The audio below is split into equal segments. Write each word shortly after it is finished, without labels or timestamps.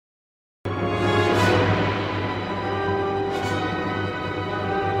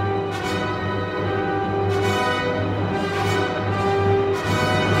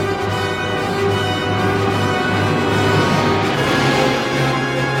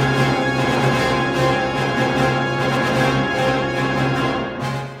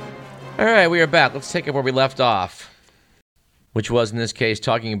right, we are back. Let's take up where we left off, which was, in this case,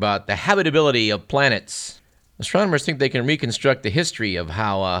 talking about the habitability of planets. Astronomers think they can reconstruct the history of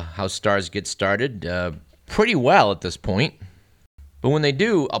how stars get started pretty well at this point. But when they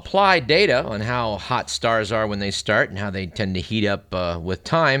do apply data on how hot stars are when they start and how they tend to heat up with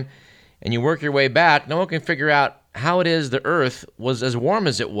time, and you work your way back, no one can figure out how it is the Earth was as warm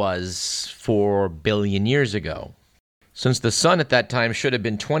as it was 4 billion years ago. Since the sun at that time should have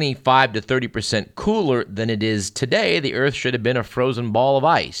been 25 to 30% cooler than it is today, the Earth should have been a frozen ball of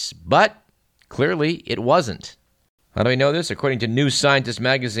ice. But clearly it wasn't. How do we know this? According to New Scientist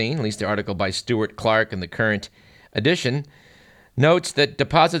magazine, at least the article by Stuart Clark in the current edition, notes that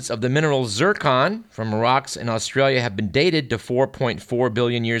deposits of the mineral zircon from rocks in Australia have been dated to 4.4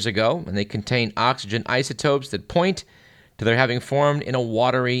 billion years ago, and they contain oxygen isotopes that point to their having formed in a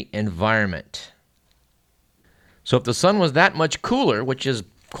watery environment. So if the sun was that much cooler, which is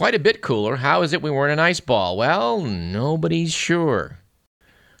quite a bit cooler, how is it we weren't an ice ball? Well, nobody's sure.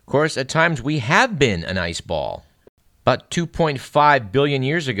 Of course, at times we have been an ice ball. About 2.5 billion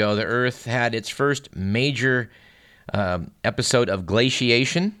years ago, the Earth had its first major episode of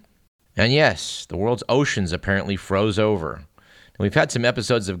glaciation. And yes, the world's oceans apparently froze over. And we've had some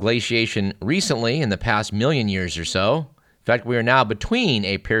episodes of glaciation recently in the past million years or so. In fact, we are now between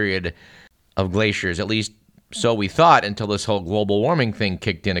a period of glaciers, at least so we thought until this whole global warming thing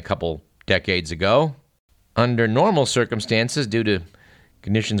kicked in a couple decades ago. Under normal circumstances, due to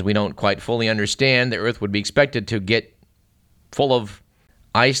conditions we don't quite fully understand, the Earth would be expected to get full of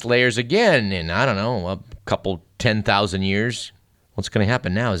ice layers again in, I don't know, a couple 10,000 years. What's going to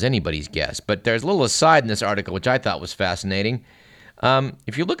happen now is anybody's guess. But there's a little aside in this article which I thought was fascinating.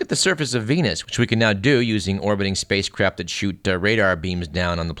 If you look at the surface of Venus, which we can now do using orbiting spacecraft that shoot radar beams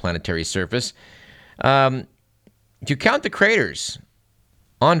down on the planetary surface, if you count the craters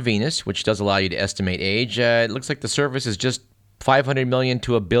on Venus, which does allow you to estimate age, it looks like the surface is just 500 million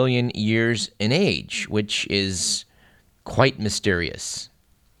to 1 billion years in age, which is quite mysterious.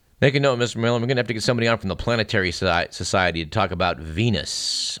 Make a note, Mr. Miller, we're going to have to get somebody on from the Planetary Society to talk about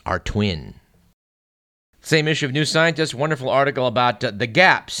Venus, our twin. Same issue of New Scientist, wonderful article about the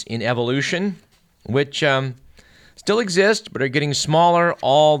gaps in evolution, which still exist, but are getting smaller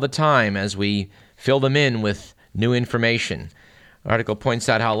all the time as we fill them in with new information. The article points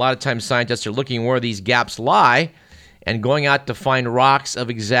out how a lot of times scientists are looking where these gaps lie and going out to find rocks of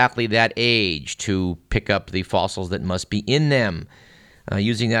exactly that age to pick up the fossils that must be in them.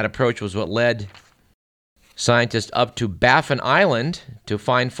 Using that approach was what led scientists up to Baffin Island to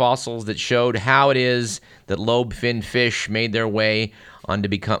find fossils that showed how it is that lobe-finned fish made their way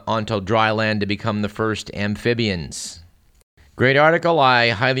onto dry land to become the first amphibians. Great article. I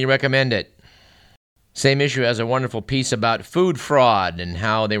highly recommend it. Same issue has a wonderful piece about food fraud and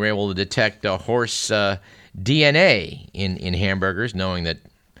how they were able to detect horse DNA in hamburgers, knowing that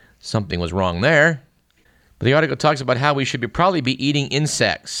something was wrong there. But the article talks about how we should probably be eating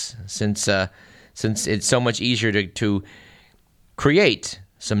insects, since it's so much easier to create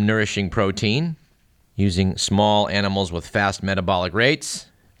some nourishing protein using small animals with fast metabolic rates.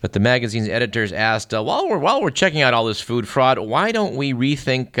 But the magazine's editors asked, while we're checking out all this food fraud, why don't we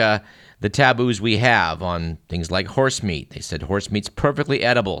rethink the taboos we have on things like horse meat? They said horse meat's perfectly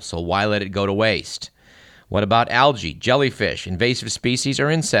edible, so why let it go to waste? What about algae, jellyfish, invasive species,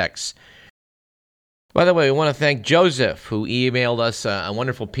 or insects? By the way, we want to thank Joseph, who emailed us a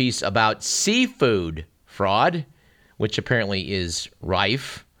wonderful piece about seafood fraud, which apparently is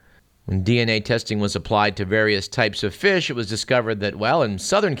rife. When DNA testing was applied to various types of fish, it was discovered that, well, in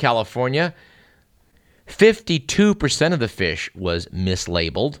Southern California, 52% of the fish was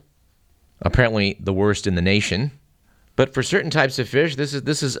mislabeled. Apparently the worst in the nation. But for certain types of fish, this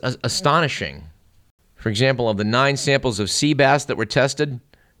is astonishing. For example, of the 9 samples of sea bass that were tested,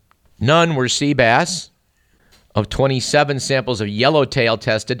 none were sea bass. Of 27 samples of yellowtail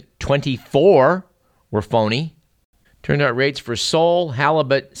tested, 24 were phony. Turned out rates for sole,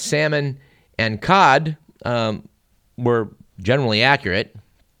 halibut, salmon, and cod were generally accurate.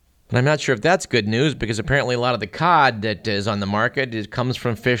 But I'm not sure if that's good news, because apparently a lot of the cod that is on the market comes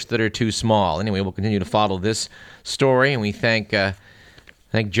from fish that are too small. Anyway, we'll continue to follow this story, and we thank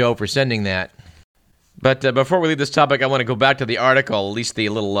Joe for sending that. But before we leave this topic, I want to go back to the article, at least the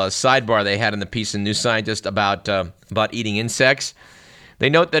little sidebar they had in the piece in New Scientist about eating insects. They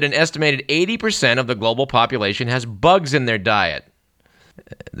note that an estimated 80% of the global population has bugs in their diet.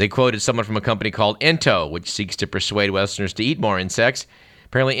 They quoted someone from a company called Ento, which seeks to persuade Westerners to eat more insects.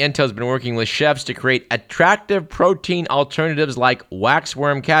 Apparently, Ento's been working with chefs to create attractive protein alternatives like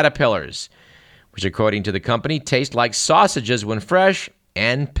waxworm caterpillars, which, according to the company, taste like sausages when fresh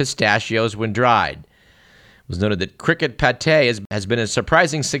and pistachios when dried. It was noted that cricket pate has been a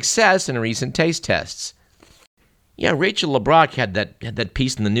surprising success in recent taste tests. Yeah, Rachel LeBrock had that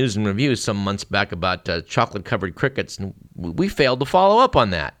piece in the News and Review some months back about chocolate-covered crickets, and we failed to follow up on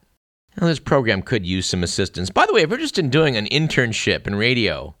that. Now, this program could use some assistance. By the way, if you're interested in doing an internship in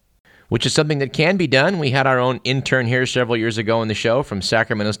radio, which is something that can be done, we had our own intern here several years ago on the show from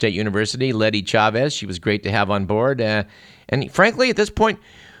Sacramento State University, Letty Chavez. She was great to have on board. And frankly, at this point,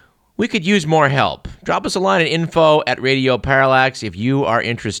 we could use more help. Drop us a line at info@Radio Parallax if you are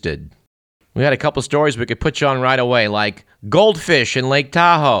interested. We had a couple stories we could put you on right away, like goldfish in Lake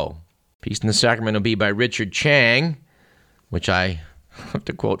Tahoe. Piece in the Sacramento Bee by Richard Chang, which I have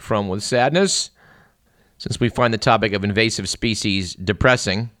to quote from with sadness, since we find the topic of invasive species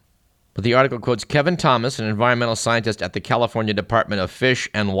depressing. But the article quotes Kevin Thomas, an environmental scientist at the California Department of Fish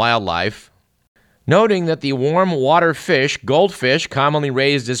and Wildlife, noting that the warm water fish, goldfish, commonly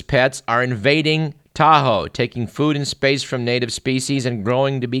raised as pets, are invading Tahoe, taking food and space from native species and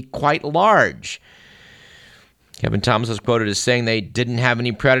growing to be quite large. Kevin Thomas was quoted as saying they didn't have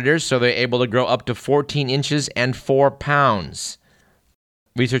any predators, so they're able to grow up to 14 inches and 4 pounds.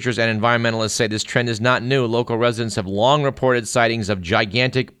 Researchers and environmentalists say this trend is not new. Local residents have long reported sightings of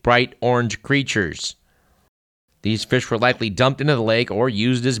gigantic, bright orange creatures. These fish were likely dumped into the lake or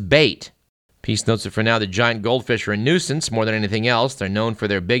used as bait. Piece notes that for now, the giant goldfish are a nuisance more than anything else. They're known for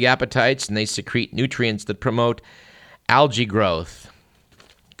their big appetites, and they secrete nutrients that promote algae growth.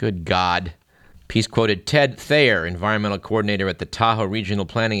 Good God. Piece quoted Ted Thayer, environmental coordinator at the Tahoe Regional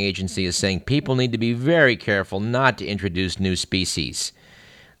Planning Agency, as saying people need to be very careful not to introduce new species.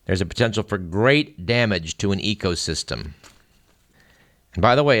 There's a potential for great damage to an ecosystem. And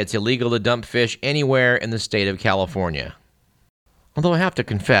by the way, it's illegal to dump fish anywhere in the state of California. Although I have to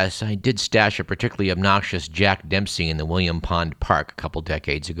confess, I did stash a particularly obnoxious Jack Dempsey in the William Pond Park a couple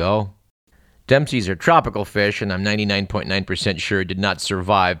decades ago. Dempseys are tropical fish, and I'm 99.9% sure it did not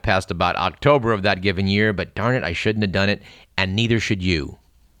survive past about October of that given year, but darn it, I shouldn't have done it, and neither should you.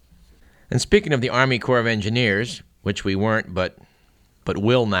 And speaking of the Army Corps of Engineers, which we weren't, but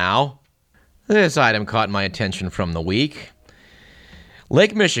will now, this item caught my attention from the week.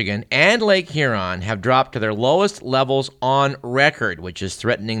 Lake Michigan and Lake Huron have dropped to their lowest levels on record, which is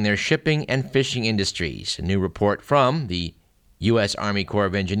threatening their shipping and fishing industries. A new report from the U.S. Army Corps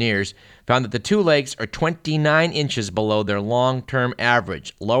of Engineers found that the two lakes are 29 inches below their long-term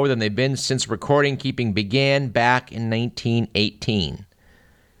average, lower than they've been since recording keeping began back in 1918.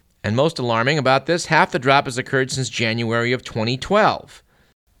 And most alarming about this, half the drop has occurred since January of 2012.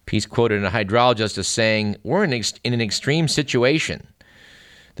 Piece quoted a hydrologist as saying, "We're in an extreme situation.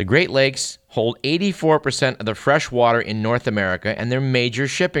 The Great Lakes hold 84% of the fresh water in North America and they're major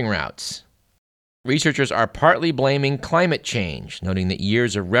shipping routes." Researchers are partly blaming climate change, noting that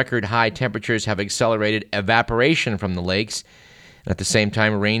years of record high temperatures have accelerated evaporation from the lakes, and at the same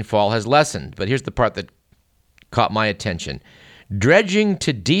time rainfall has lessened. But here's the part that caught my attention. Dredging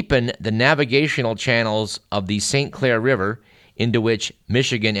to deepen the navigational channels of the St. Clair River, into which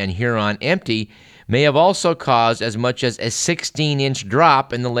Michigan and Huron empty, may have also caused as much as a 16-inch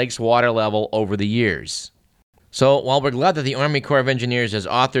drop in the lake's water level over the years. So while we're glad that the Army Corps of Engineers has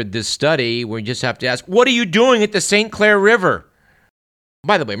authored this study, we just have to ask, what are you doing at the St. Clair River?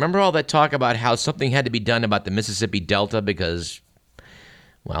 By the way, remember all that talk about how something had to be done about the Mississippi Delta because,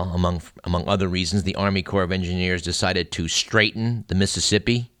 well, among other reasons, the Army Corps of Engineers decided to straighten the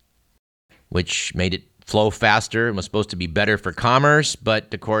Mississippi, which made it flow faster and was supposed to be better for commerce,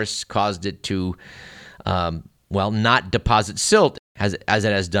 but of course caused it to, not deposit silt as it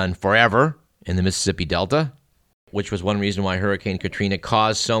has done forever in the Mississippi Delta, which was one reason why Hurricane Katrina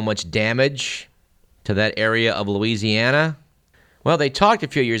caused so much damage to that area of Louisiana. Well, they talked a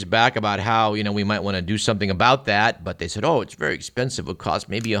few years back about how, we might want to do something about that, but they said, it's very expensive. It would cost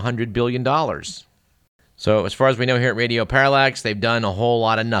maybe $100 billion. So as far as we know here at Radio Parallax, they've done a whole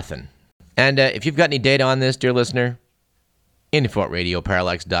lot of nothing. And if you've got any data on this, dear listener,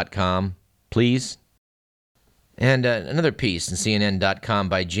 info@radioparallax.com, please. And another piece in CNN.com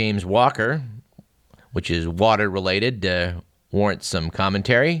by James Walker, which is water-related, warrants some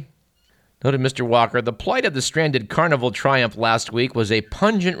commentary. Noted Mr. Walker, the plight of the stranded Carnival Triumph last week was a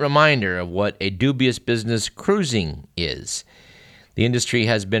pungent reminder of what a dubious business cruising is. The industry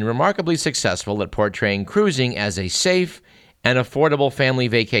has been remarkably successful at portraying cruising as a safe and affordable family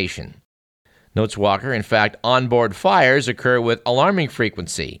vacation. Notes Walker, in fact, onboard fires occur with alarming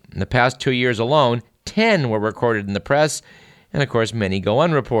frequency. In the past 2 years alone, 10 were recorded in the press, and of course many go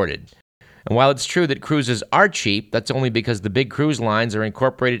unreported. And while it's true that cruises are cheap, that's only because the big cruise lines are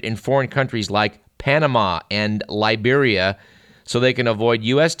incorporated in foreign countries like Panama and Liberia, so they can avoid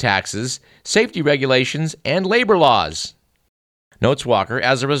U.S. taxes, safety regulations, and labor laws. Notes Walker,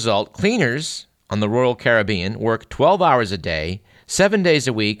 as a result, cleaners on the Royal Caribbean work 12 hours a day, 7 days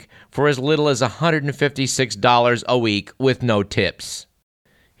a week, for as little as $156 a week with no tips.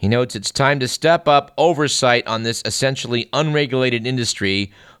 He notes it's time to step up oversight on this essentially unregulated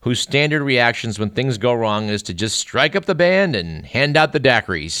industry whose standard reactions when things go wrong is to just strike up the band and hand out the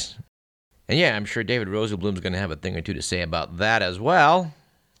daiquiris. And yeah, I'm sure David Rosenblum's going to have a thing or two to say about that as well.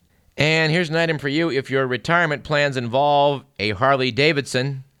 And here's an item for you if your retirement plans involve a Harley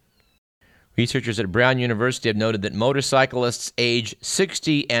Davidson. Researchers at Brown University have noted that motorcyclists age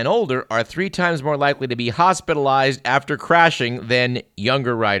 60 and older are 3 times more likely to be hospitalized after crashing than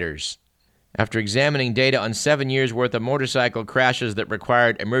younger riders. After examining data on 7 years' worth of motorcycle crashes that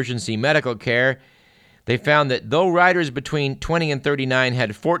required emergency medical care, they found that though riders between 20 and 39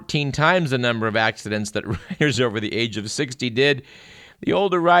 had 14 times the number of accidents that riders over the age of 60 did, the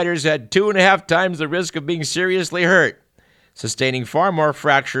older riders had 2.5 times the risk of being seriously hurt, sustaining far more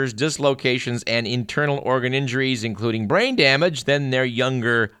fractures, dislocations, and internal organ injuries, including brain damage, than their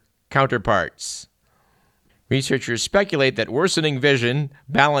younger counterparts. Researchers speculate that worsening vision,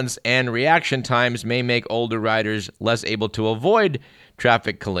 balance, and reaction times may make older riders less able to avoid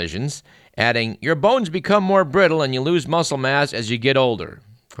traffic collisions, adding, "Your bones become more brittle and you lose muscle mass as you get older,"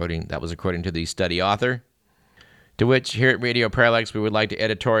 that was according to the study author. To which, here at Radio Parallax, we would like to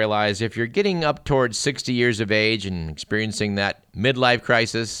editorialize, if you're getting up towards 60 years of age and experiencing that midlife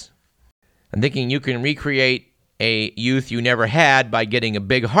crisis and thinking you can recreate a youth you never had by getting a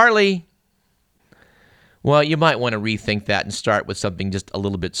big Harley, well, you might want to rethink that and start with something just a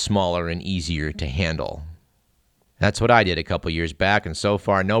little bit smaller and easier to handle. That's what I did a couple years back, and so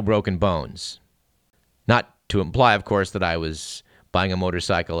far, no broken bones. Not to imply, of course, that I was buying a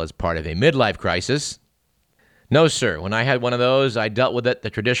motorcycle as part of a midlife crisis. No, sir. When I had one of those, I dealt with it the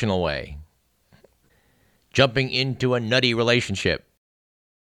traditional way. Jumping into a nutty relationship.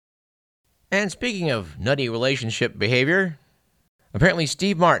 And speaking of nutty relationship behavior, apparently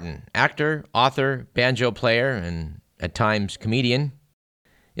Steve Martin, actor, author, banjo player, and at times comedian,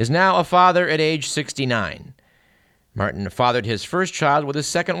 is now a father at age 69. Martin fathered his first child with his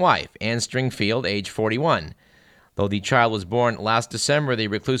second wife, Anne Stringfield, age 41. Though the child was born last December, the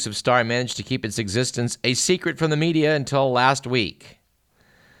reclusive star managed to keep its existence a secret from the media until last week.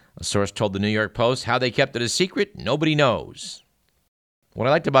 A source told the New York Post how they kept it a secret, nobody knows. What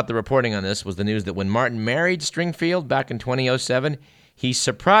I liked about the reporting on this was the news that when Martin married Stringfield back in 2007, he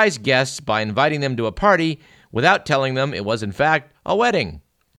surprised guests by inviting them to a party without telling them it was in fact a wedding.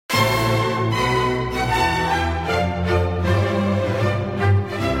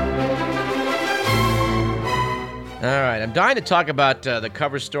 All right, I'm dying to talk about the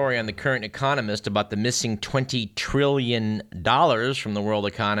cover story on the Current Economist about the missing $20 trillion from the world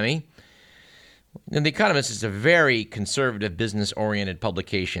economy. And the Economist is a very conservative, business-oriented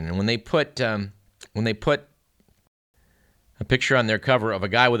publication, and when they put a picture on their cover of a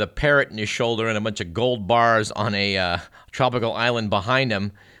guy with a parrot in his shoulder and a bunch of gold bars on a tropical island behind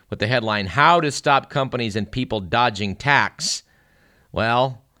him with the headline, "How to Stop Companies and People Dodging Tax,"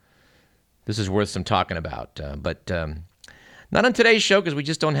 well, this is worth some talking about, but not on today's show because we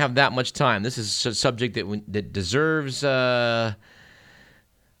just don't have that much time. This is a subject that deserves a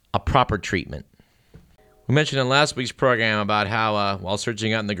proper treatment. We mentioned in last week's program about how, while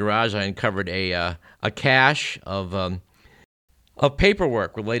searching out in the garage, I uncovered a cache of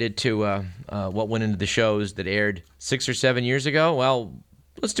paperwork related to what went into the shows that aired 6 or 7 years ago. Well,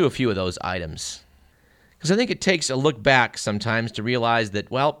 let's do a few of those items. Because I think it takes a look back sometimes to realize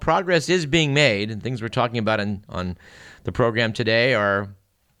that, well, progress is being made, and things we're talking about on the program today are,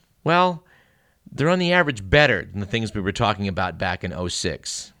 well, they're on the average better than the things we were talking about back in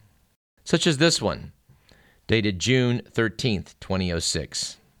 2006. Such as this one, dated June 13th,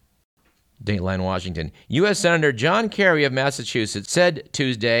 2006. Dateline Washington. U.S. Senator John Kerry of Massachusetts said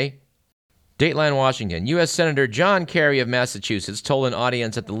Tuesday, Dateline Washington. U.S. Senator John Kerry of Massachusetts told an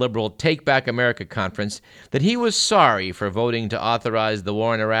audience at the liberal Take Back America conference that he was sorry for voting to authorize the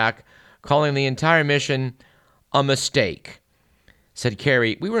war in Iraq, calling the entire mission a mistake. Said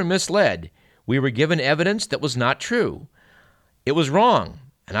Kerry, "We were misled. We were given evidence that was not true. It was wrong,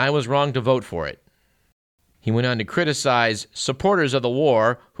 and I was wrong to vote for it." He went on to criticize supporters of the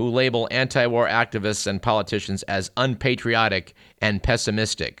war who label anti-war activists and politicians as unpatriotic and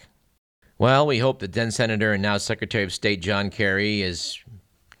pessimistic. Well, we hope that then Senator and now Secretary of State John Kerry is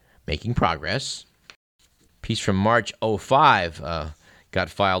making progress. Piece from March 2005 got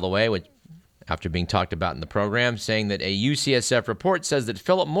filed away after being talked about in the program, saying that a UCSF report says that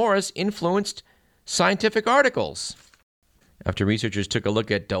Philip Morris influenced scientific articles. After researchers took a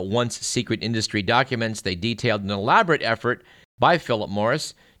look at once secret industry documents, they detailed an elaborate effort by Philip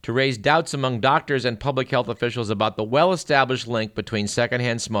Morris to raise doubts among doctors and public health officials about the well-established link between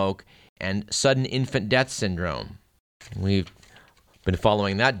secondhand smoke and sudden infant death syndrome. We've been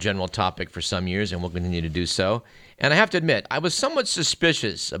following that general topic for some years and will continue to do so. And I have to admit, I was somewhat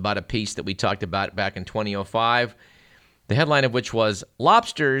suspicious about a piece that we talked about back in 2005, the headline of which was,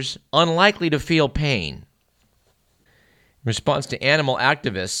 "Lobsters Unlikely to Feel Pain." In response to animal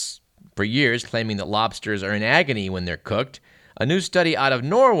activists for years claiming that lobsters are in agony when they're cooked, a new study out of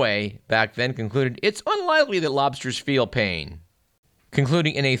Norway back then concluded it's unlikely that lobsters feel pain.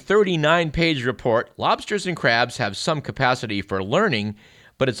 Concluding in a 39-page report, lobsters and crabs have some capacity for learning,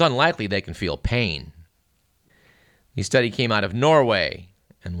 but it's unlikely they can feel pain. The study came out of Norway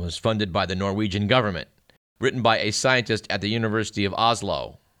and was funded by the Norwegian government, written by a scientist at the University of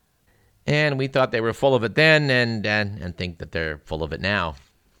Oslo. And we thought they were full of it then and think that they're full of it now.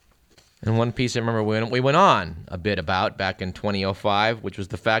 And one piece I remember we went on a bit about back in 2005, which was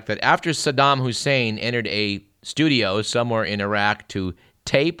the fact that after Saddam Hussein entered a studio somewhere in Iraq to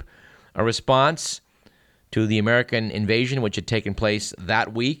tape a response to the American invasion, which had taken place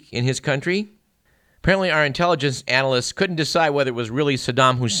that week in his country, apparently our intelligence analysts couldn't decide whether it was really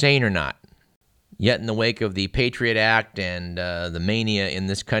Saddam Hussein or not. Yet in the wake of the Patriot Act and the mania in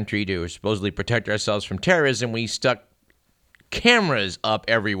this country to supposedly protect ourselves from terrorism, we stuck cameras up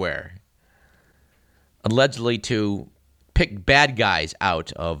everywhere, allegedly to pick bad guys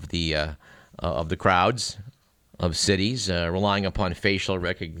out of the crowds of cities, relying upon facial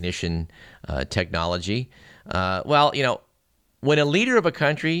recognition technology. When a leader of a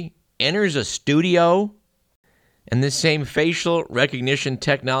country enters a studio and this same facial recognition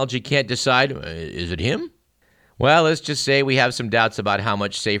technology can't decide, is it him? Well, let's just say we have some doubts about how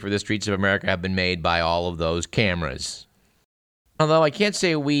much safer the streets of America have been made by all of those cameras. Although I can't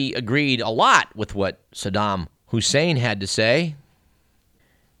say we agreed a lot with what Saddam Hussein had to say.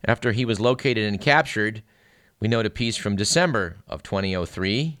 After he was located and captured, we note a piece from December of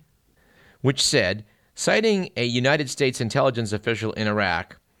 2003, which said, citing a United States intelligence official in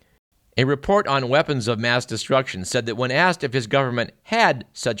Iraq, a report on weapons of mass destruction said that when asked if his government had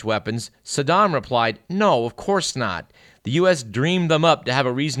such weapons, Saddam replied, "No, of course not. The U.S. dreamed them up to have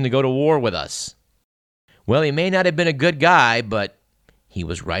a reason to go to war with us." Well, he may not have been a good guy, but he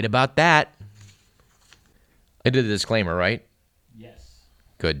was right about that. I did the disclaimer, right? Yes.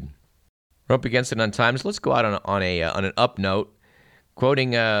 Good. We're up against it on time, so let's go out on an up note,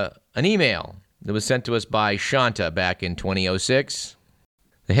 quoting an email that was sent to us by Shanta back in 2006.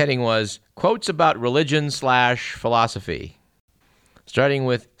 The heading was, Quotes about Religion/Philosophy. Starting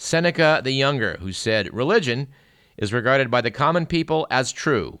with Seneca the Younger, who said, "Religion is regarded by the common people as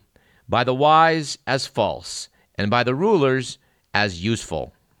true, by the wise as false, and by the rulers as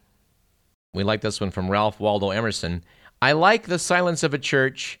useful." We like this one from Ralph Waldo Emerson. "I like the silence of a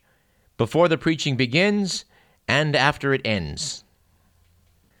church before the preaching begins and after it ends."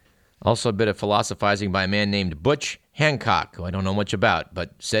 Also a bit of philosophizing by a man named Butch Hancock, who I don't know much about,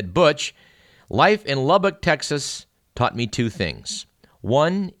 but said Butch, "Life in Lubbock, Texas taught me two things.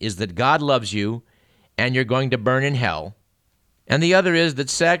 One is that God loves you and you're going to burn in hell. And the other is that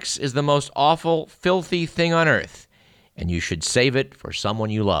sex is the most awful, filthy thing on earth, and you should save it for someone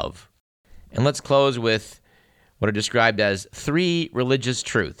you love." And let's close with what are described as 3 religious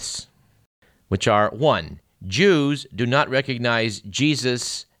truths, which are, 1, Jews do not recognize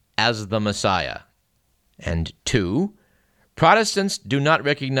Jesus as the Messiah. And 2, Protestants do not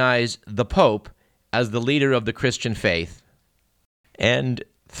recognize the Pope as the leader of the Christian faith. And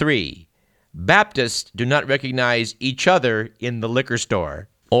 3, Baptists do not recognize each other in the liquor store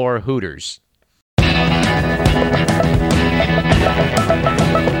or Hooters.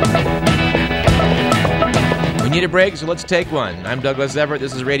 We need a break, so let's take one. I'm Douglas Everett.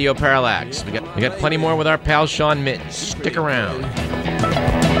 This is Radio Parallax. We got plenty more with our pal Sean Mittens. Stick around.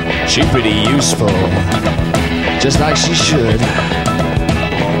 She's pretty useful, just like she should.